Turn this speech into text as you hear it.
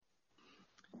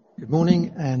Good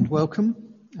morning and welcome.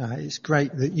 It's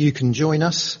great that you can join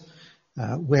us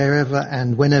wherever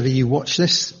and whenever you watch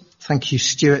this. Thank you,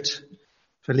 Stuart,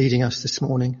 for leading us this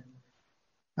morning.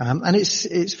 And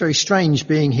it's very strange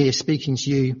being here speaking to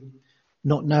you,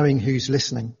 not knowing who's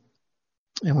listening.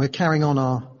 And we're carrying on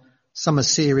our summer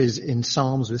series in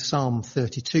Psalms with Psalm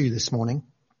 32 this morning.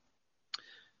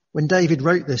 When David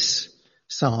wrote this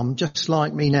psalm, just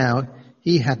like me now,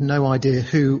 he had no idea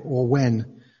who or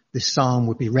when this psalm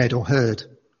would be read or heard.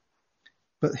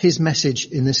 But his message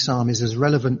in this psalm is as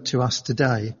relevant to us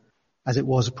today as it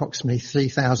was approximately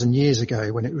 3,000 years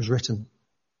ago when it was written.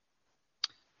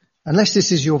 Unless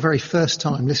this is your very first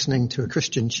time listening to a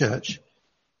Christian church,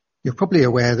 you're probably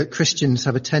aware that Christians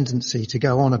have a tendency to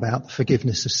go on about the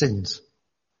forgiveness of sins.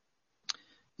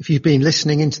 If you've been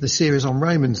listening into the series on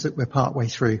Romans that we're partway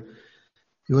through,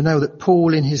 you will know that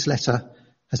Paul in his letter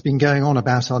has been going on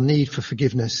about our need for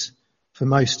forgiveness for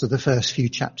most of the first few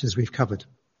chapters we've covered.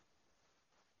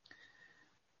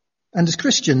 And as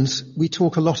Christians, we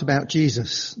talk a lot about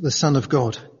Jesus, the Son of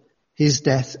God, his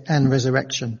death and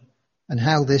resurrection, and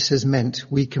how this has meant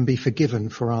we can be forgiven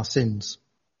for our sins.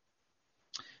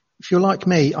 If you're like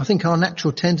me, I think our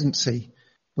natural tendency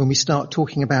when we start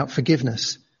talking about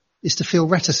forgiveness is to feel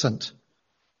reticent,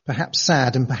 perhaps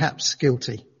sad and perhaps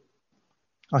guilty.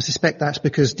 I suspect that's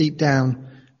because deep down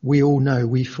we all know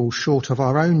we fall short of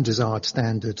our own desired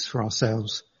standards for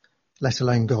ourselves, let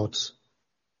alone God's.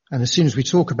 And as soon as we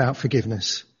talk about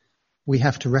forgiveness, we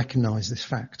have to recognise this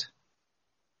fact.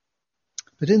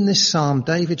 But in this psalm,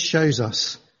 David shows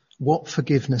us what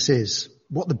forgiveness is,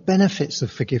 what the benefits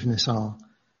of forgiveness are,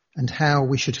 and how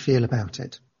we should feel about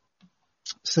it.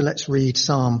 So let's read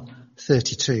Psalm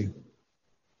 32.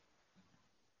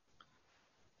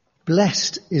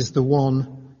 Blessed is the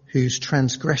one whose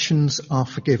transgressions are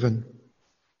forgiven,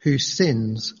 whose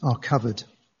sins are covered.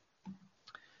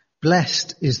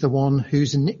 Blessed is the one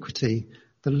whose iniquity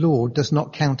the Lord does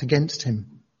not count against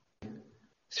him.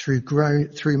 Through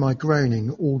my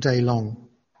groaning all day long.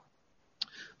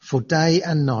 For day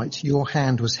and night your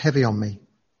hand was heavy on me.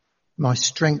 My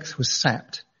strength was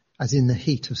sapped as in the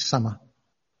heat of summer.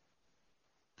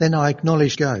 Then I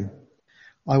acknowledged, go.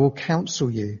 I will counsel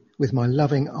you with my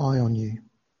loving eye on you.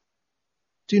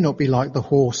 Do not be like the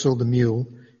horse or the mule,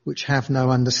 which have no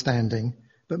understanding,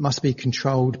 but must be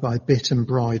controlled by bit and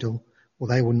bridle, or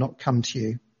they will not come to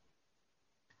you.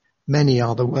 Many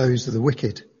are the woes of the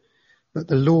wicked, but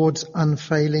the Lord's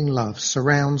unfailing love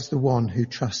surrounds the one who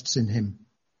trusts in him.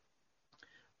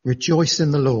 Rejoice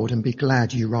in the Lord and be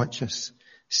glad, you righteous.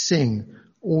 Sing,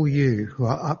 all you who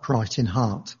are upright in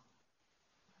heart.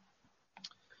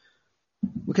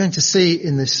 We're going to see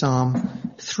in this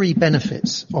psalm three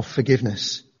benefits of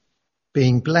forgiveness: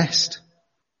 being blessed,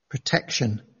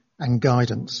 protection, and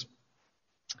guidance.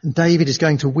 And David is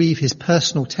going to weave his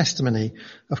personal testimony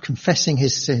of confessing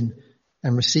his sin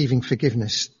and receiving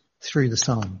forgiveness through the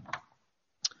psalm.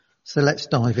 So let's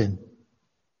dive in.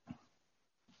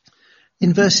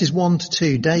 In verses 1 to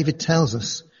 2, David tells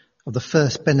us of the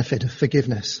first benefit of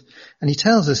forgiveness. And he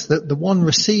tells us that the one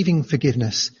receiving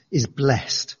forgiveness is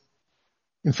blessed.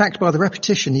 In fact, by the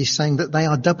repetition, he's saying that they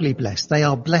are doubly blessed. They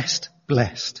are blessed.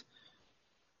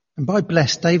 And by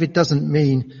blessed, David doesn't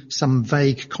mean some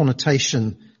vague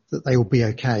connotation that they will be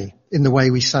okay, in the way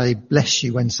we say bless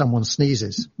you when someone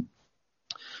sneezes.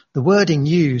 The wording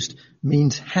used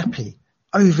means happy,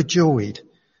 overjoyed.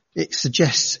 It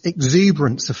suggests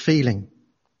exuberance of feeling.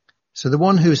 So the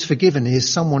one who is forgiven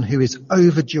is someone who is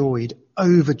overjoyed.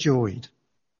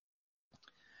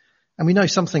 And we know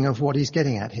something of what he's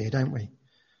getting at here, don't we?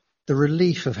 The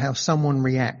relief of how someone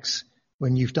reacts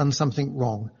when you've done something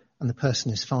wrong and the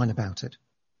person is fine about it.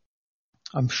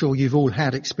 I'm sure you've all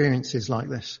had experiences like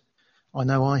this. I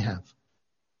know I have.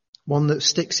 One that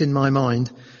sticks in my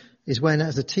mind is when,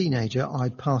 as a teenager,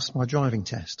 I'd passed my driving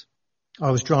test. I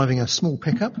was driving a small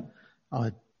pickup.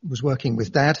 I was working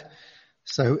with Dad,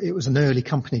 so it was an early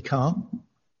company car.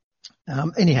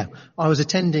 Anyhow, I was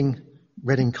attending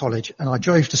Reading College and I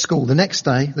drove to school the next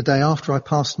day, the day after I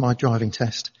passed my driving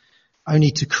test,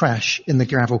 only to crash in the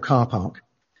gravel car park.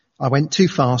 I went too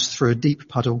fast through a deep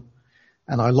puddle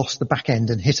and I lost the back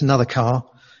end and hit another car,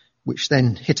 which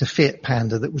then hit a Fiat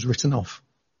Panda that was written off.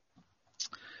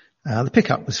 The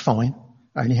pickup was fine,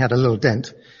 only had a little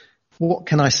dent. What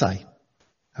can I say?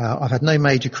 I've had no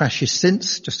major crashes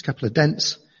since, just a couple of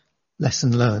dents.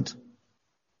 Lesson learned.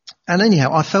 And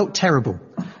anyhow, I felt terrible.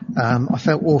 I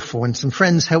felt awful, and some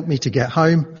friends helped me to get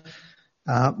home.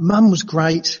 Mum was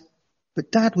great, but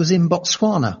Dad was in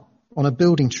Botswana on a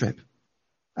building trip.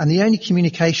 And the only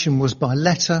communication was by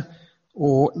letter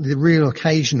or the real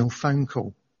occasional phone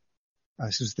call.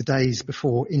 This was the days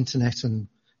before internet and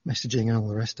messaging and all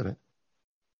the rest of it.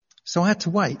 So I had to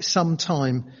wait some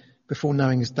time before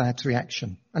knowing his dad's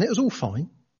reaction. And it was all fine,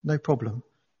 no problem.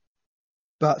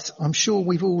 But I'm sure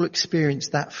we've all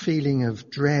experienced that feeling of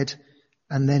dread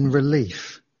and then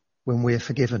relief when we're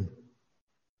forgiven.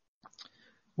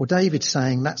 Well, David's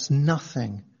saying that's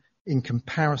nothing in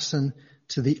comparison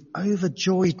to the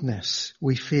overjoyedness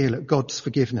we feel at God's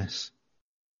forgiveness.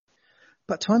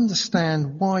 But to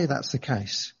understand why that's the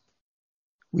case,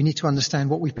 we need to understand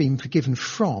what we've been forgiven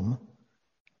from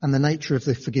and the nature of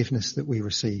the forgiveness that we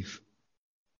receive.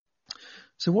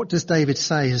 So what does David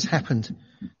say has happened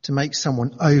to make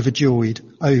someone overjoyed?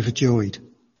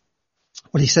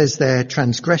 Well, he says their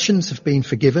transgressions have been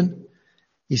forgiven.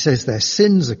 He says their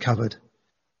sins are covered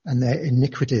and their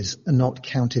iniquities are not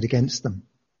counted against them.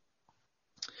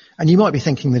 And you might be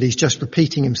thinking that he's just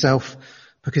repeating himself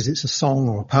because it's a song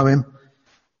or a poem.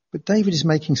 But David is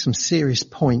making some serious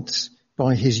points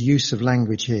by his use of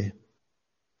language here.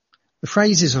 The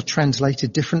phrases are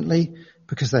translated differently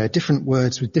because they are different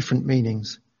words with different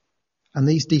meanings. And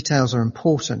these details are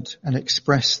important and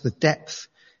express the depth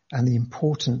and the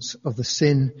importance of the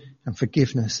sin and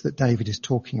forgiveness that David is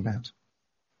talking about.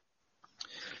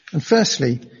 And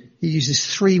firstly, he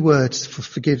uses 3 words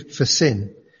for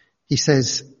sin. He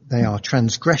says they are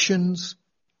transgressions,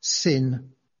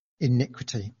 sin,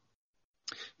 iniquity.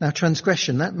 Now,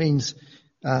 transgression, that means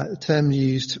a term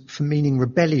used for meaning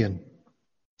rebellion.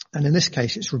 And in this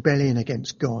case, it's rebellion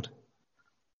against God.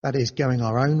 That is going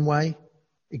our own way,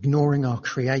 ignoring our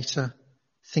Creator,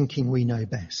 thinking we know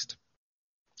best.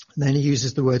 And then he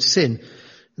uses the word sin.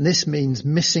 And this means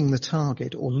missing the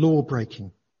target or law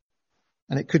breaking.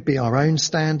 And it could be our own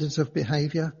standards of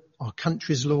behaviour, our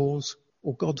country's laws,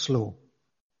 or God's law.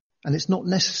 And it's not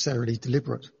necessarily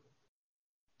deliberate.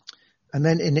 And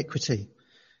then iniquity.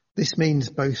 This means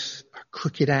both a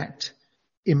crooked act,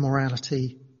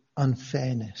 immorality,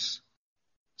 unfairness.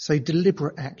 So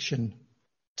deliberate action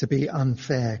to be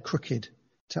unfair, crooked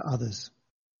to others.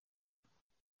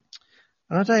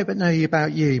 And I don't know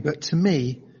about you, but to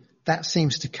me, that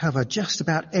seems to cover just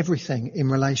about everything in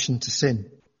relation to sin.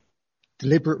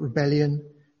 Deliberate rebellion,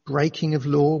 breaking of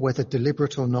law, whether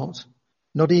deliberate or not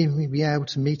even being able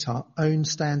to meet our own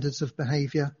standards of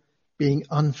behaviour, being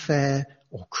unfair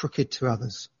or crooked to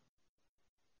others.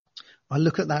 I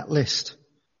look at that list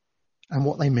and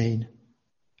what they mean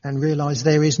and realise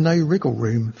there is no wriggle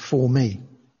room for me.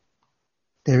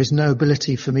 There is no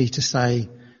ability for me to say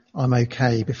I'm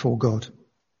okay before God.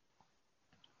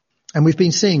 And we've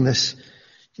been seeing this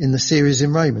in the series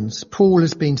in Romans. Paul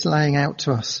has been laying out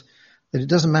to us that it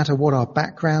doesn't matter what our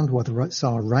background, whether it's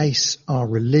our race, our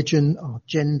religion, our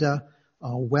gender,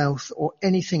 our wealth, or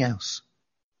anything else.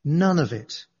 None of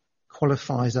it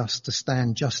qualifies us to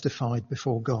stand justified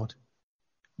before God.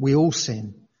 We all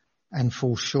sin and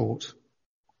fall short.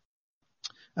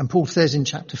 And Paul says in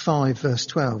chapter 5, verse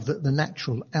 12, that the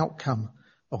natural outcome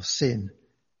of sin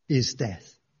is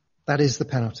death. That is the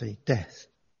penalty, death.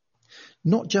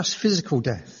 Not just physical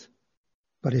death,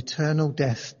 but eternal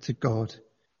death to God,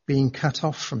 being cut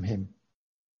off from him.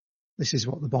 This is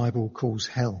what the Bible calls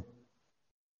hell.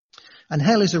 And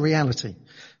hell is a reality. The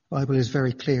Bible is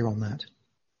very clear on that.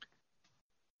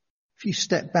 If you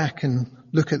step back and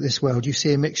look at this world, you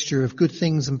see a mixture of good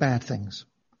things and bad things.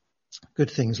 Good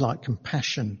things like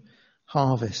compassion,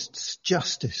 harvests,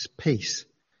 justice, peace,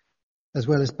 as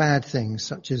well as bad things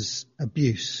such as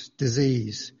abuse,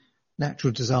 disease,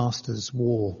 natural disasters,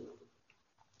 war.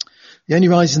 The only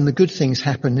reason the good things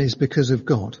happen is because of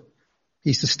God.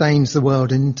 He sustains the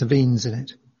world and intervenes in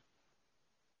it.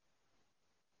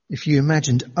 If you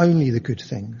imagined only the good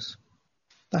things,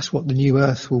 that's what the new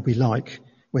earth will be like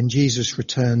when Jesus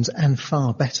returns, and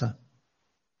far better.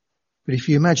 But if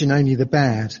you imagine only the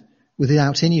bad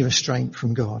without any restraint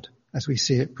from God, as we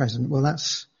see at present, well,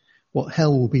 that's what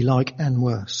hell will be like and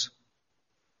worse.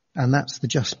 And that's the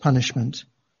just punishment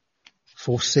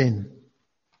for sin.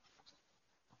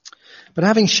 But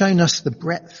having shown us the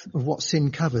breadth of what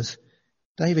sin covers,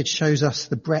 David shows us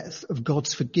the breadth of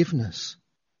God's forgiveness.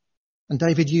 And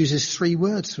David uses 3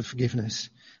 words for forgiveness.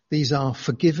 These are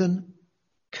forgiven,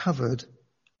 covered,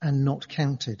 and not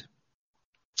counted.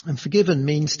 And forgiven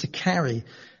means to carry.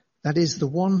 That is, the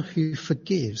one who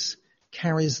forgives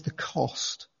carries the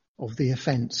cost of the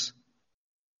offence,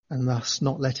 and thus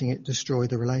not letting it destroy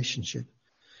the relationship.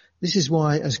 This is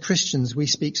why, as Christians, we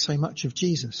speak so much of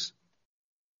Jesus.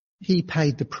 He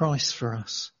paid the price for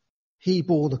us. He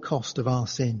bore the cost of our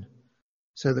sin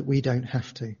so that we don't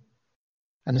have to.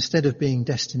 And instead of being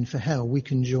destined for hell, we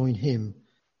can join him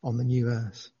on the new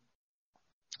earth.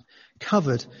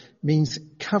 Covered means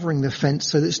covering the offence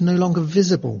so that it's no longer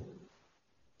visible.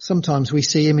 Sometimes we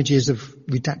see images of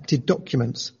redacted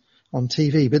documents on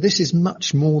TV, but this is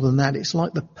much more than that. It's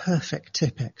like the perfect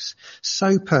Tipex.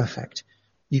 So perfect,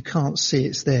 you can't see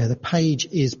it's there. The page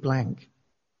is blank.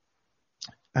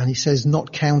 And he says,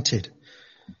 not counted.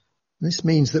 This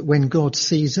means that when God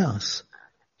sees us,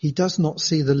 he does not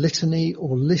see the litany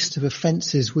or list of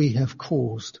offences we have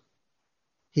caused.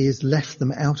 He has left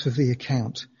them out of the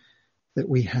account that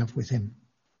we have with him.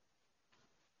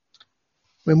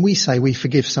 When we say we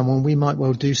forgive someone, we might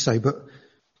well do so, but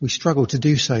we struggle to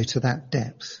do so to that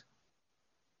depth.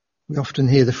 We often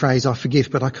hear the phrase, I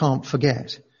forgive, but I can't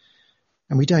forget.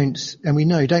 And we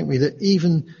know, don't we, that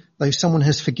even though someone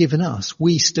has forgiven us,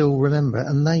 we still remember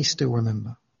and they still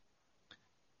remember.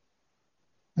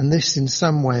 And this in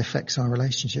some way affects our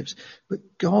relationships. But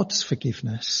God's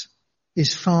forgiveness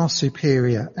is far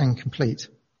superior and complete.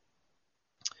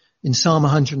 In Psalm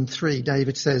 103,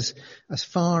 David says, as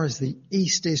far as the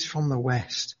east is from the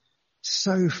west,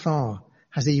 so far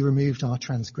has he removed our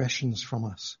transgressions from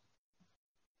us.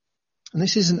 And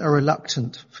this isn't a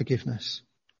reluctant forgiveness.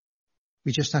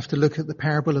 We just have to look at the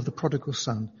parable of the prodigal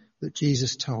son that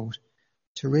Jesus told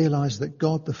to realize that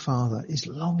God the Father is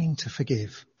longing to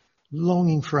forgive,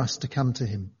 longing for us to come to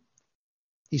him.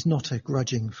 He's not a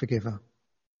grudging forgiver.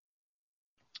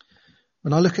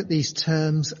 When I look at these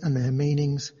terms and their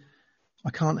meanings, I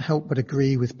can't help but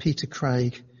agree with Peter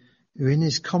Craig, who in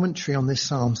his commentary on this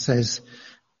psalm says,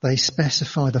 they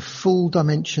specify the full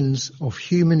dimensions of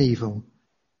human evil,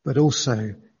 but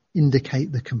also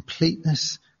indicate the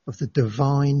completeness of the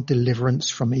divine deliverance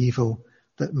from evil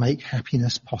that make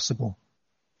happiness possible.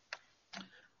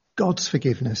 God's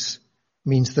forgiveness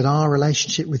means that our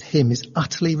relationship with him is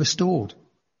utterly restored.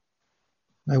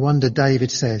 No wonder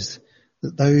David says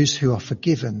that those who are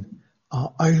forgiven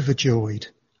are overjoyed.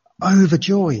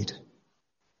 Overjoyed.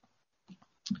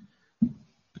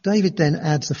 But David then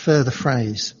adds a further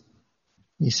phrase.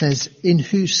 He says, in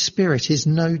whose spirit is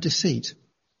no deceit.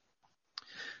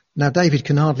 Now David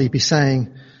can hardly be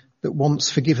saying that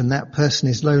once forgiven that person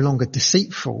is no longer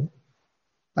deceitful.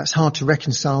 That's hard to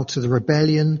reconcile to the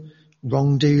rebellion,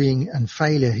 wrongdoing and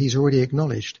failure he's already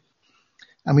acknowledged.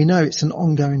 And we know it's an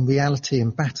ongoing reality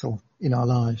and battle in our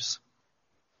lives.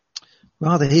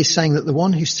 Rather, he's saying that the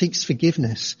one who seeks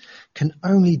forgiveness can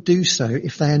only do so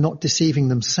if they are not deceiving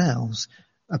themselves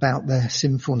about their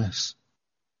sinfulness.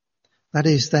 That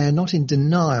is, they are not in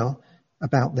denial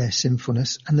about their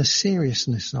sinfulness and the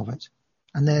seriousness of it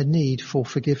and their need for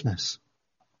forgiveness.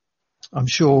 I'm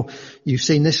sure you've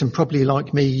seen this, and probably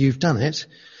like me, you've done it.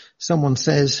 Someone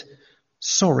says,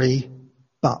 sorry,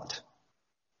 but.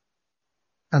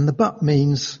 And the but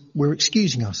means we're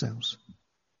excusing ourselves,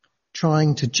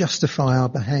 trying to justify our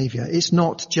behaviour. It's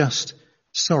not just,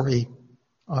 sorry,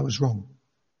 I was wrong.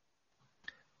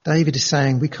 David is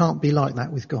saying we can't be like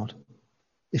that with God.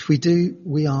 If we do,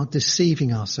 we are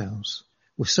deceiving ourselves.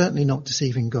 We're certainly not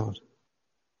deceiving God.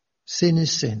 Sin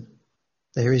is sin.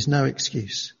 There is no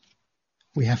excuse.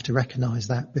 We have to recognise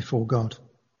that before God.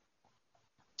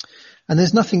 And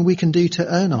there's nothing we can do to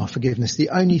earn our forgiveness. The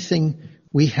only thing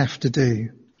we have to do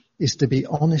is to be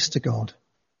honest to God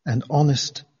and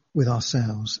honest with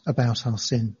ourselves about our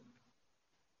sin.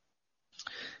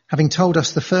 Having told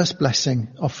us the first blessing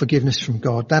of forgiveness from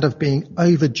God, that of being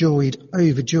overjoyed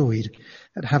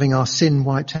at having our sin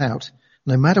wiped out,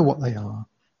 no matter what they are,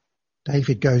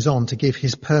 David goes on to give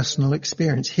his personal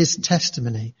experience, his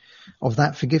testimony of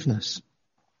that forgiveness.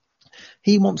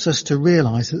 He wants us to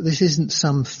realise that this isn't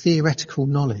some theoretical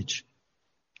knowledge.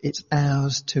 It's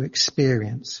ours to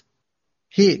experience.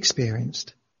 He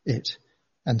experienced it,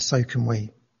 and so can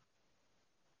we.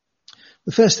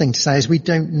 The first thing to say is we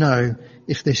don't know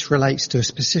if this relates to a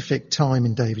specific time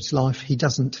in David's life. He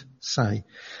doesn't say.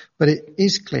 But it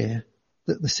is clear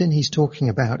that the sin he's talking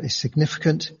about is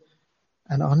significant,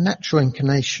 and our natural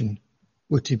inclination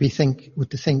would be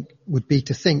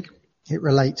to think it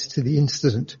relates to the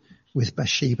incident with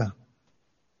Bathsheba.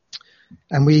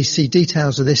 And we see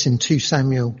details of this in 2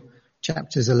 Samuel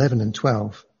chapters 11 and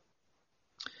 12.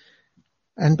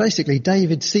 And basically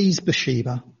David sees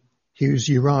Bathsheba, who's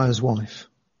Uriah's wife.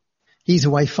 He's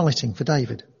away fighting for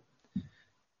David.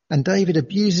 And David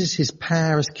abuses his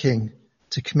power as king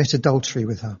to commit adultery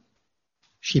with her.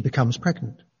 She becomes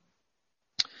pregnant.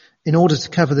 In order to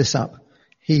cover this up,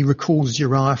 he recalls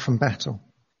Uriah from battle.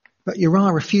 But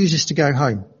Uriah refuses to go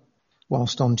home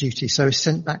whilst on duty, so is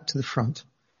sent back to the front.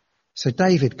 So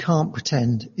David can't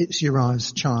pretend it's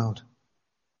Uriah's child.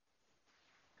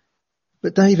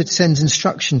 But David sends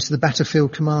instruction to the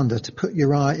battlefield commander to put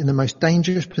Uriah in the most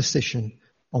dangerous position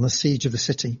on the siege of the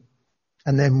city.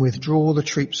 and then withdraw the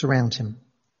troops around him,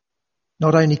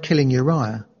 not only killing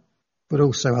Uriah, but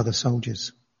also other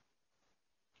soldiers.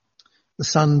 The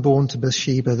son born to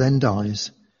Bathsheba then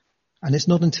dies, and it's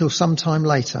not until some time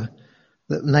later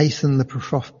that Nathan the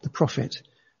prophet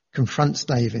confronts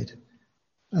David,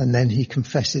 and then he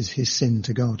confesses his sin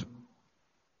to God.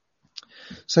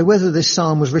 So whether this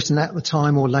psalm was written at the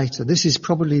time or later, this is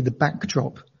probably the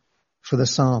backdrop for the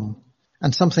psalm,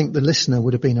 and something the listener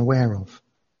would have been aware of.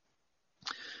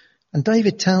 And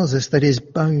David tells us that his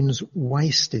bones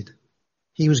wasted.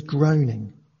 He was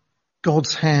groaning.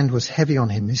 God's hand was heavy on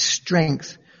him. His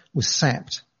strength was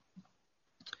sapped.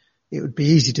 It would be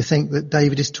easy to think that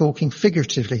David is talking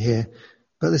figuratively here,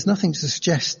 but there's nothing to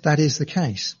suggest that is the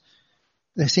case.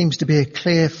 There seems to be a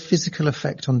clear physical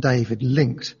effect on David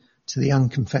linked to the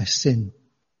unconfessed sin.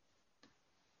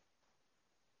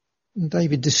 And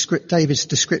David's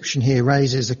description here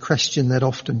raises a question that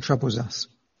often troubles us.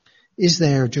 Is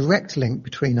there a direct link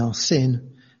between our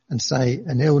sin and, say,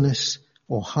 an illness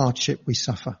or hardship we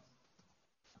suffer?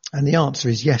 And the answer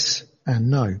is yes and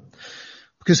no.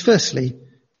 Because firstly,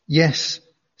 yes,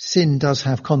 sin does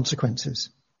have consequences.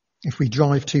 If we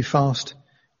drive too fast,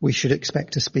 we should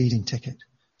expect a speeding ticket.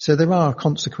 So there are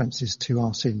consequences to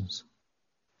our sins.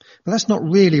 But that's not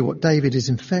really what David is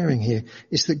inferring here.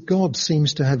 It's that God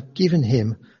seems to have given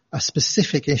him a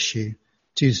specific issue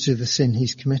due to the sin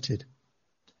he's committed.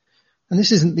 And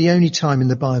this isn't the only time in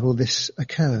the Bible this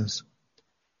occurs.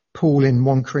 Paul in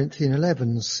 1 Corinthians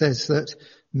 11 says that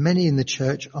many in the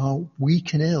church are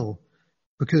weak and ill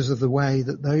because of the way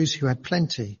that those who had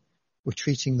plenty were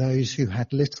treating those who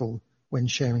had little when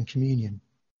sharing communion.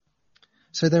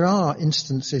 So there are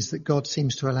instances that God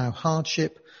seems to allow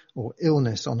hardship or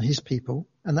illness on his people,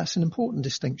 and that's an important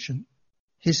distinction,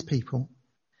 his people,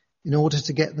 in order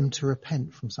to get them to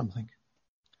repent from something.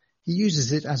 He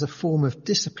uses it as a form of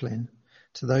discipline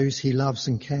to those he loves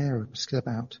and cares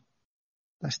about.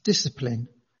 That's discipline,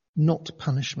 not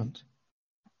punishment.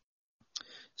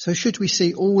 So should we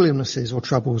see all illnesses or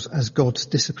troubles as God's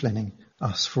disciplining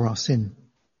us for our sin?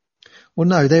 Well,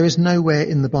 no, there is nowhere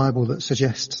in the Bible that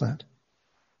suggests that.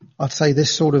 I'd say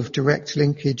this sort of direct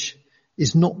linkage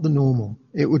is not the normal.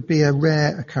 It would be a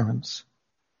rare occurrence.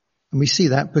 And we see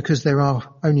that because there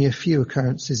are only a few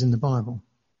occurrences in the Bible.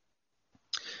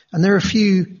 And there are a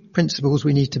few principles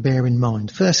we need to bear in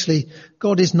mind. Firstly,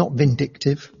 God is not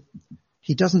vindictive.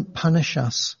 He doesn't punish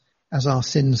us as our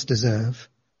sins deserve.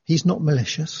 He's not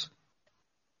malicious.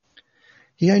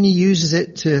 He only uses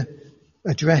it to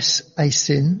address a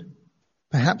sin,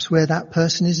 perhaps where that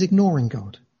person is ignoring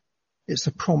God. It's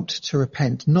a prompt to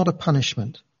repent, not a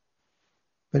punishment.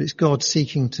 But it's God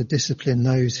seeking to discipline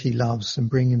those he loves and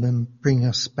bring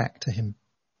us back to him.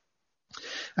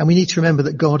 And we need to remember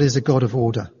that God is a God of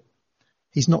order.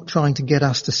 He's not trying to get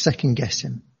us to second guess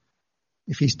him.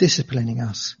 If he's disciplining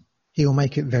us, he will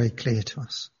make it very clear to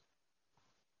us.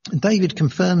 And David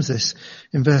confirms this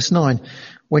in verse 9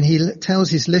 when he tells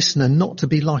his listener not to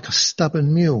be like a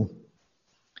stubborn mule.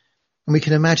 And we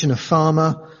can imagine a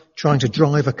farmer trying to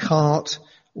drive a cart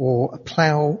or a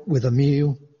plough with a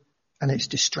mule, and it's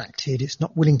distracted. It's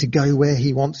not willing to go where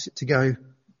he wants it to go.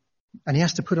 And he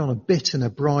has to put on a bit and a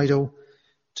bridle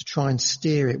to try and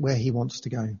steer it where he wants to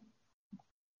go.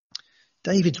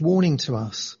 David's warning to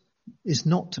us is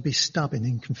not to be stubborn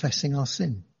in confessing our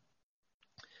sin.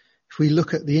 If we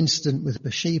look at the incident with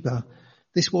Bathsheba,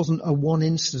 this wasn't a one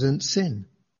incident sin.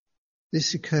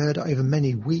 This occurred over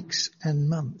many weeks and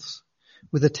months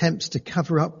with attempts to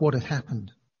cover up what had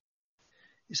happened.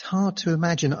 It's hard to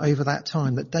imagine over that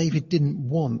time that David didn't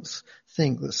once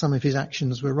think that some of his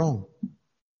actions were wrong,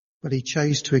 but he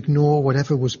chose to ignore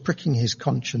whatever was pricking his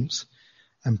conscience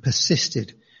and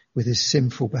persisted with his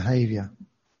sinful behaviour.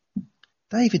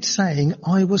 David's saying,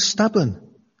 I was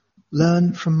stubborn.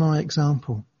 Learn from my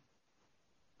example.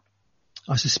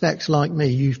 I suspect, like me,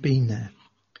 you've been there.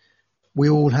 We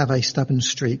all have a stubborn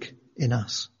streak in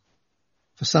us.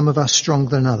 For some of us stronger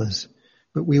than others,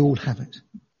 but we all have it.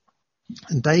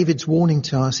 And David's warning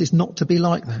to us is not to be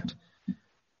like that.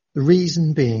 The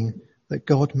reason being that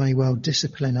God may well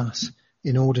discipline us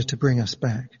in order to bring us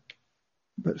back,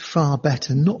 but far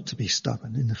better not to be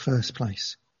stubborn in the first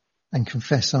place and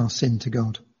confess our sin to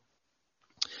God.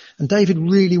 And David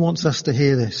really wants us to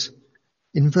hear this.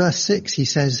 In verse 6 he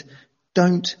says,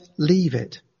 don't leave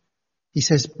it. He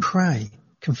says, pray,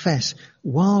 confess,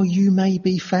 while you may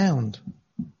be found.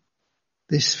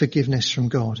 This forgiveness from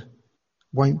God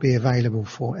won't be available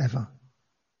forever.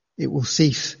 It will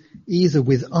cease either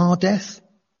with our death,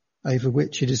 over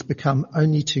which it has become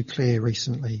only too clear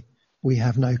recently we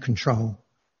have no control,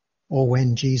 or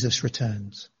when Jesus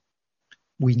returns.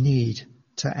 We need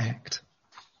to act.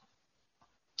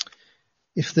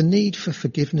 If the need for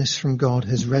forgiveness from God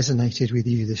has resonated with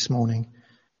you this morning,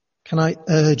 can I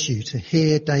urge you to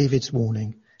hear David's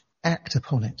warning, act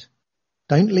upon it.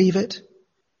 Don't leave it,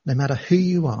 no matter who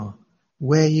you are,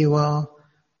 where you are,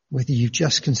 whether you've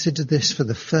just considered this for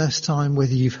the first time,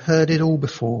 whether you've heard it all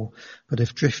before but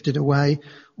have drifted away,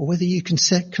 or whether you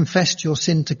confessed your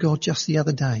sin to God just the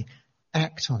other day.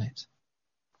 Act on it.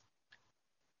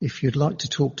 If you'd like to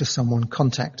talk to someone,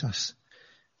 contact us.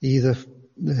 Either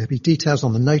there'll be details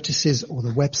on the notices or the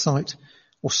website,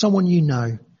 or someone you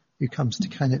know who comes to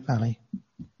Cannock Valley.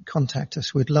 Contact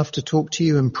us. We'd love to talk to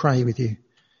you and pray with you.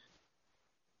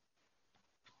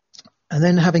 And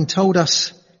then, having told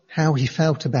us how he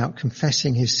felt about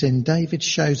confessing his sin, David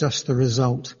shows us the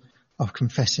result of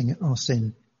confessing our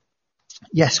sin.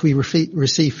 Yes, we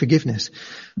receive forgiveness.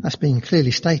 That's been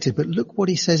clearly stated. But look what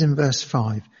he says in verse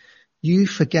 5. You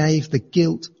forgave the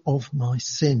guilt of my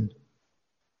sin.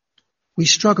 We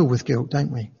struggle with guilt,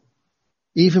 don't we?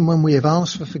 Even when we have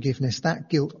asked for forgiveness, that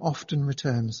guilt often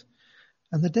returns.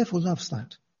 And the devil loves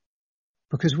that.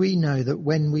 Because we know that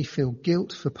when we feel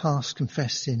guilt for past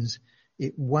confessed sins,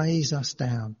 it weighs us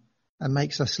down and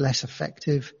makes us less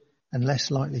effective and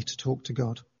less likely to talk to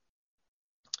God.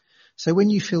 So when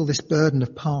you feel this burden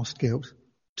of past guilt,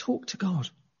 talk to God.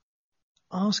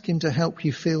 Ask him to help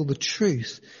you feel the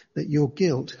truth that your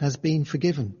guilt has been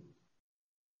forgiven.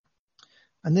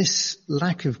 And this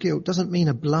lack of guilt doesn't mean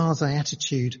a blasé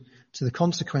attitude to the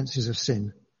consequences of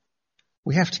sin.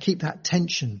 We have to keep that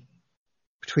tension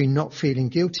between not feeling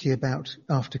guilty about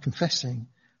after confessing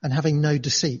and having no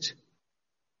deceit.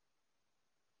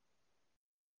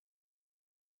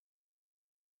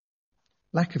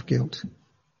 Lack of guilt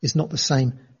is not the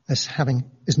same as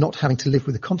not having to live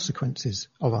with the consequences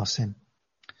of our sin.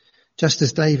 Just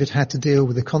as David had to deal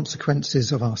with the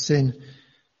consequences of our sin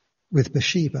with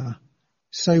Bathsheba,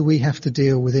 so we have to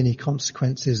deal with any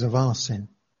consequences of our sin.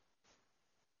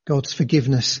 God's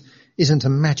forgiveness isn't a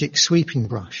magic sweeping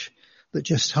brush that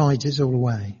just hides it all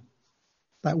away.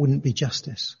 That wouldn't be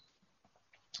justice.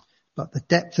 But the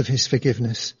depth of his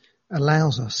forgiveness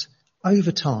allows us,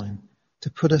 over time, to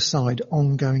put aside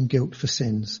ongoing guilt for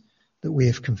sins that we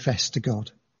have confessed to God.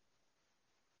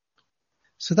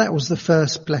 So that was the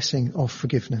first blessing of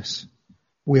forgiveness.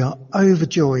 We are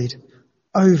overjoyed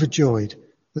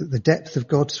that the depth of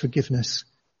God's forgiveness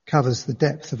covers the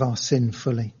depth of our sin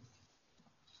fully.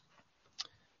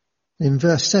 In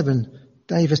verse 7,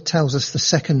 David tells us the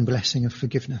second blessing of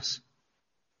forgiveness.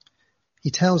 He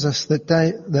tells us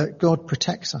that God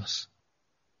protects us.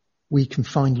 We can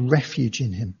find refuge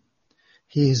in him.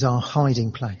 He is our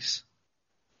hiding place.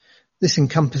 This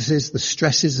encompasses the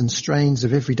stresses and strains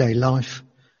of everyday life,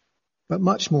 but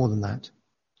much more than that.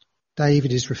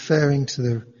 David is referring to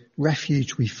the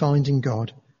refuge we find in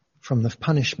God from the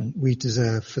punishment we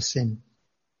deserve for sin.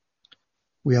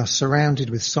 We are surrounded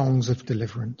with songs of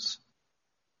deliverance.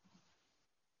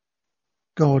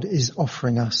 God is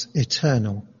offering us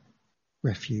eternal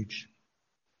refuge.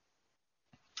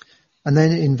 And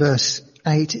then in verse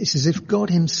 8, it's as if God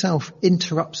himself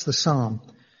interrupts the psalm.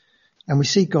 And we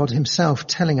see God himself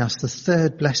telling us the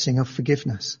third blessing of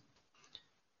forgiveness.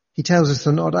 He tells us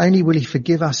that not only will he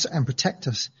forgive us and protect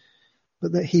us,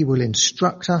 but that he will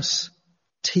instruct us,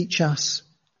 teach us,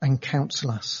 and counsel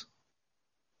us.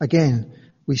 Again,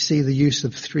 we see the use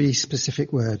of three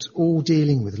specific words, all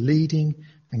dealing with leading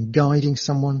and guiding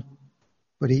someone,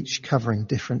 but each covering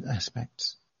different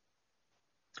aspects.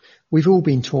 We've all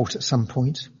been taught at some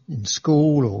point, in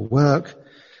school or work,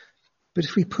 but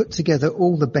if we put together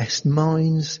all the best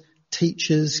minds,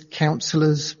 teachers,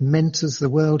 counsellors, mentors the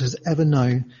world has ever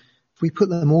known, if we put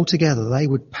them all together, they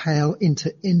would pale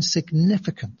into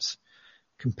insignificance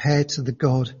compared to the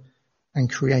God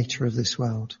and creator of this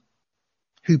world.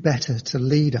 Who better to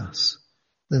lead us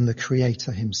than the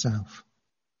creator himself?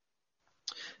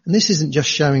 And this isn't just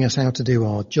showing us how to do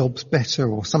our jobs better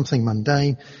or something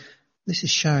mundane. This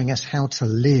is showing us how to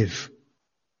live.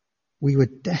 We were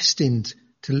destined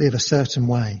to live a certain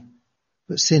way,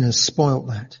 but sin has spoilt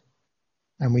that.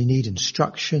 And we need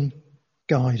instruction,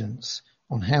 guidance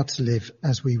on how to live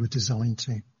as we were designed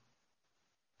to.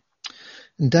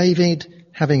 And David,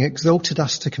 having exhorted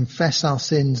us to confess our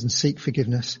sins and seek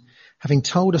forgiveness, having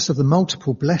told us of the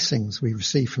multiple blessings we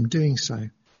receive from doing so,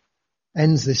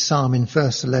 ends this psalm in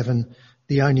verse 11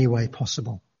 the only way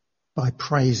possible, by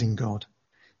praising God,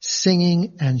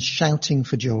 singing and shouting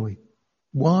for joy.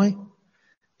 Why?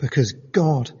 Because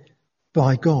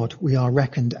by God, we are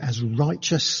reckoned as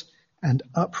righteous and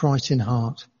upright in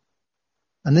heart.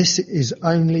 And this is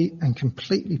only and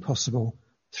completely possible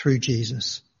through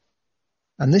Jesus.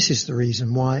 And this is the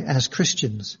reason why, as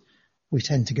Christians, we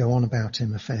tend to go on about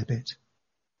him a fair bit.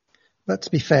 But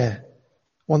to be fair,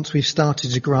 once we've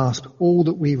started to grasp all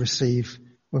that we receive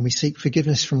when we seek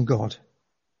forgiveness from God,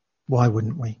 why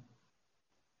wouldn't we?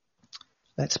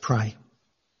 Let's pray.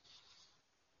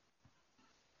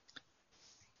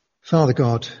 Father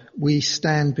God, we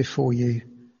stand before you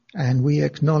and we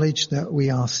acknowledge that we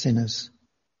are sinners,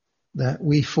 that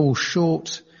we fall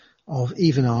short of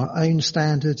even our own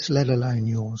standards, let alone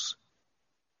yours.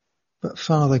 But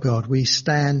Father God, we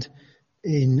stand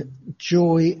in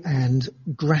joy and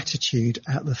gratitude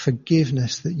at the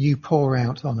forgiveness that you pour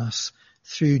out on us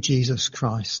through Jesus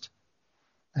Christ.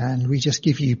 And we just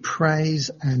give you praise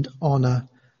and honour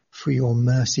for your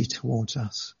mercy towards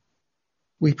us.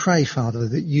 We pray, Father,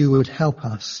 that you would help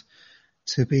us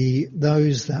to be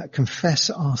those that confess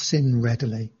our sin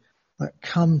readily, that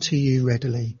come to you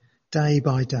readily, day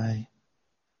by day.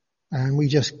 And we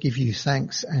just give you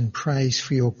thanks and praise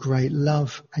for your great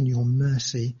love and your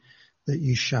mercy that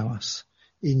you show us.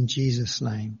 In Jesus'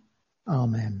 name,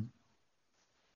 amen.